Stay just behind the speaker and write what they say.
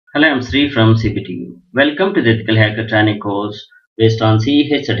Hello, I'm Sri from CPTU. Welcome to the Ethical Hacker Training course based on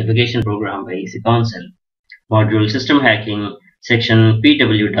CEH certification program by EC Council, module System Hacking, section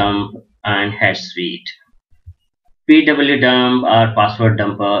Pwdump and Hash Suite. Pwdump or Password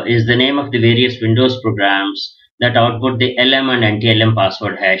Dumper is the name of the various Windows programs that output the LM and NTLM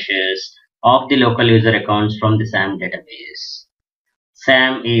password hashes of the local user accounts from the SAM database.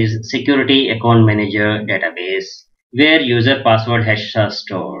 SAM is Security Account Manager database, where user password hashes are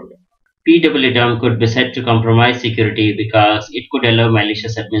stored. Pwdump could be said to compromise security because it could allow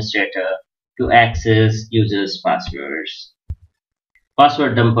malicious administrator to access users' passwords.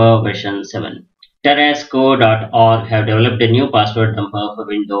 Password Dumper version 7. Terrasco.org have developed a new password dumper for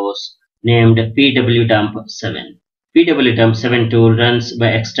Windows named Pwdump 7. Pwdump 7 tool runs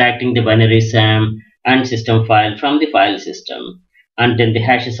by extracting the binary SAM and system file from the file system, and then the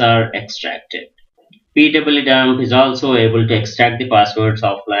hashes are extracted. Pwdump is also able to extract the passwords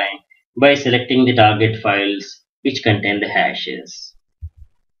offline by selecting the target files which contain the hashes.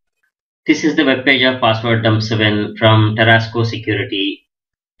 This is the web page of Password Dump 7 from Terrasco Security,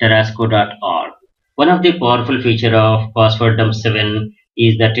 terrasco.org. One of the powerful features of Password Dump 7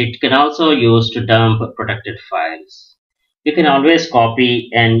 is that it can also use to dump protected files. You can always copy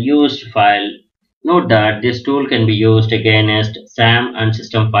an used file. Note that this tool can be used against SAM and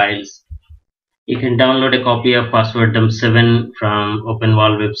system files. You can download a copy of Password Dump 7 from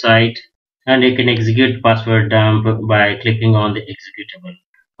OpenWall website, and you can execute Password Dump by clicking on the executable.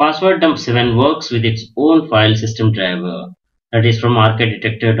 Password Dump 7 works with its own file system driver, that is from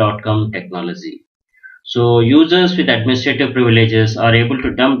arcadedetector.com technology. So users with administrative privileges are able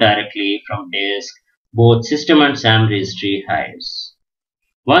to dump directly from disk both system and SAM registry hives.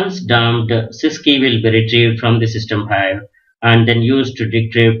 Once dumped, sys key will be retrieved from the system hive and then used to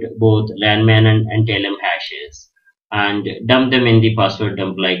decrypt both LANman and NTLM hashes and dump them in the password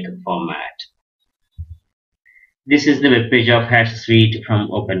dump-like format. This is the web page of Hash Suite from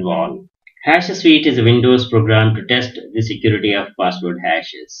OpenWall. Hash Suite is a Windows program to test the security of password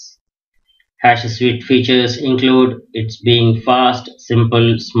hashes. Hash Suite features include its being fast,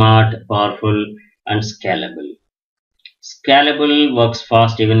 simple, smart, powerful, and scalable. Scalable works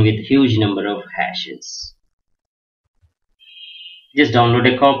fast even with huge number of hashes. Just download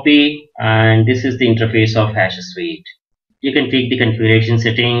a copy, and this is the interface of Hash Suite. You can tweak the configuration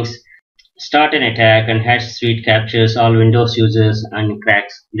settings, start an attack, and Hash Suite captures all Windows users and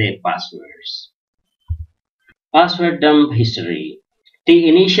cracks their passwords. Password Dump History. The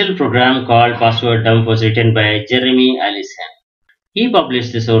initial program called Password Dump was written by Jeremy Allison. He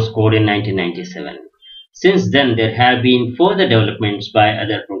published the source code in 1997. Since then, there have been further developments by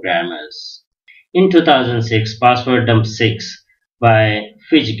other programmers. In 2006, Password Dump 6 by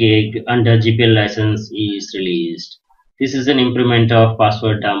Fijgig under GPL license is released. This is an improvement of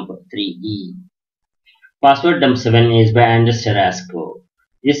Password Dump 3e. Password Dump 7 is by Anders Terrasco.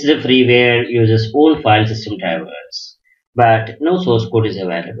 This is a freeware, uses own file system drivers, but no source code is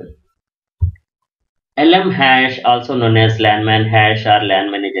available. LM hash, also known as LANman hash or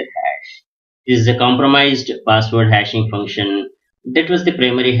LAN manager hash, is a compromised password hashing function that was the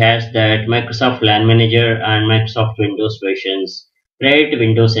primary hash that Microsoft LAN Manager and Microsoft Windows versions prior to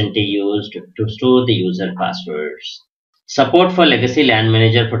Windows NT used to store the user passwords. Support for legacy LAN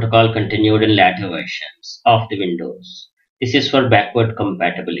Manager protocol continued in later versions of the Windows. This is for backward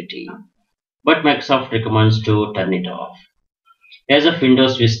compatibility, but Microsoft recommends to turn it off. As of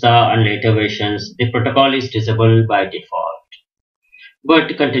Windows Vista and later versions, the protocol is disabled by default,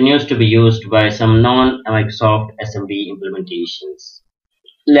 but continues to be used by some non-Microsoft SMB implementations.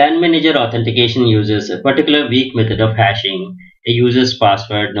 LAN Manager authentication uses a particular weak method of hashing a user's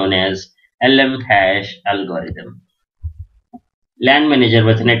password known as LM hash algorithm. LAN Manager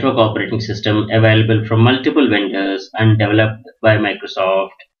was a network operating system available from multiple vendors and developed by Microsoft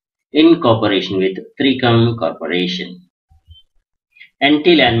in cooperation with 3Com Corporation.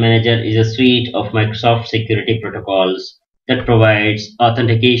 NT-LAN Manager is a suite of Microsoft security protocols that provides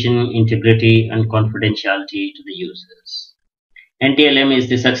authentication, integrity, and confidentiality to the users. NTLM is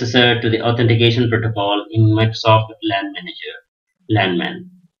the successor to the authentication protocol in Microsoft LAN Manager, LANman.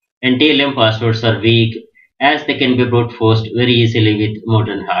 NTLM passwords are weak as they can be brute forced very easily with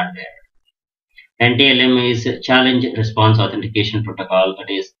modern hardware. NTLM is a challenge response authentication protocol,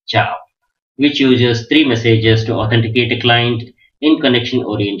 that is CHAP, which uses 3 messages to authenticate a client in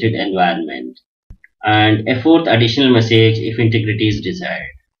connection-oriented environment, and a 4th additional message if integrity is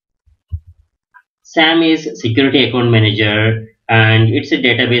desired. SAM is Security Account Manager, and it's a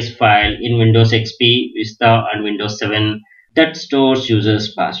database file in Windows XP, Vista, and Windows 7 that stores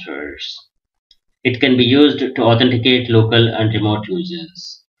users' passwords. It can be used to authenticate local and remote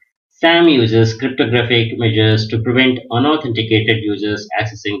users. SAM uses cryptographic measures to prevent unauthenticated users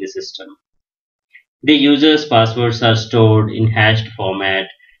accessing the system. The user's passwords are stored in hashed format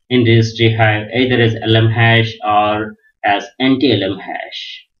in registry hive either as LM hash or as anti-LM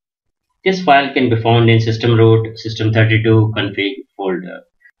hash. This file can be found in system root system32 config folder,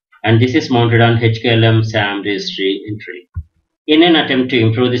 and this is mounted on HKLM SAM registry entry. In an attempt to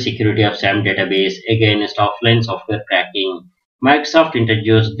improve the security of SAM database against offline software cracking, Microsoft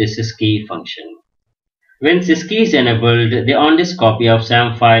introduced the syskey function. When syskey is enabled, the on-disk copy of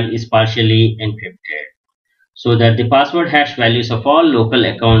SAM file is partially encrypted, so that the password hash values of all local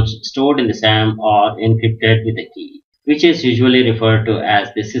accounts stored in the SAM are encrypted with a key, which is usually referred to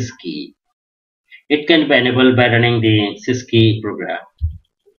as the syskey. It can be enabled by running the syskey program.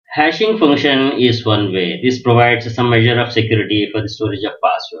 Hashing function is one way. This provides some measure of security for the storage of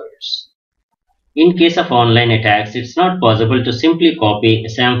passwords. In case of online attacks, it's not possible to simply copy a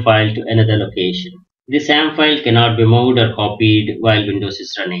SAM file to another location. The SAM file cannot be moved or copied while Windows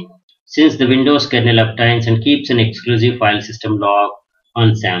is running, since the Windows kernel obtains and keeps an exclusive file system lock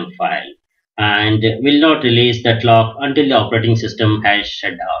on SAM file and will not release that lock until the operating system has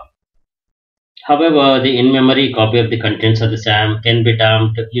shut down. However, the in-memory copy of the contents of the SAM can be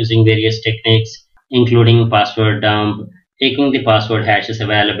dumped using various techniques, including password dump, taking the password hashes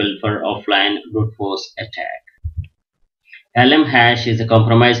available for offline brute force attack. LM hash is a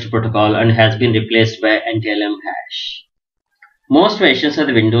compromised protocol and has been replaced by anti-LM hash. Most versions of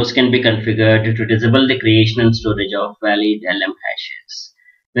the Windows can be configured to disable the creation and storage of valid LM hashes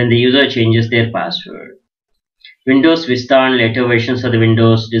when the user changes their password. Windows Vista and later versions of the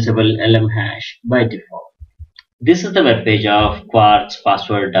Windows disable LM hash by default. This is the webpage of Quark's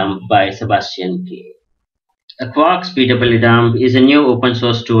password dump by Sebastian K. A Quark's Pwdump is a new open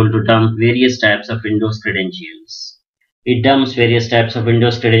source tool to dump various types of Windows credentials. It dumps various types of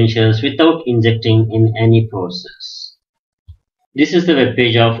Windows credentials without injecting in any process. This is the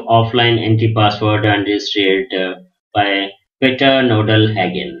webpage of Offline Anti-Password and Registry Editor by Peter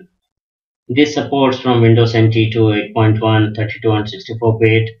Nodal-Hagen. This supports from Windows NT to 8.1, 32 and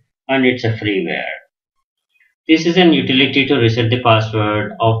 64-bit, and it's a freeware. This is an utility to reset the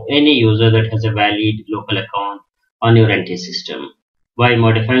password of any user that has a valid local account on your NT system by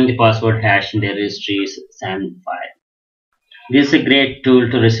modifying the password hash in the registry's SAM file. This is a great tool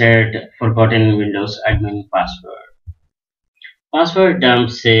to reset forgotten Windows admin password. Password Dump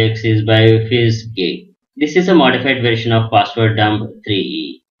 6 is by FizzGig. This is a modified version of Password Dump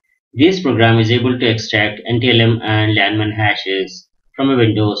 3e. This program is able to extract anti-LM and landman hashes from a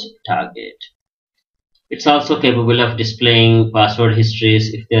Windows target. It's also capable of displaying password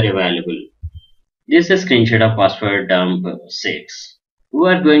histories if they are available. This is a screenshot of Password Dump 6. We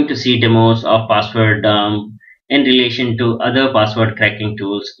are going to see demos of Password Dump in relation to other password cracking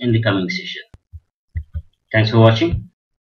tools in the coming session. Thanks for watching.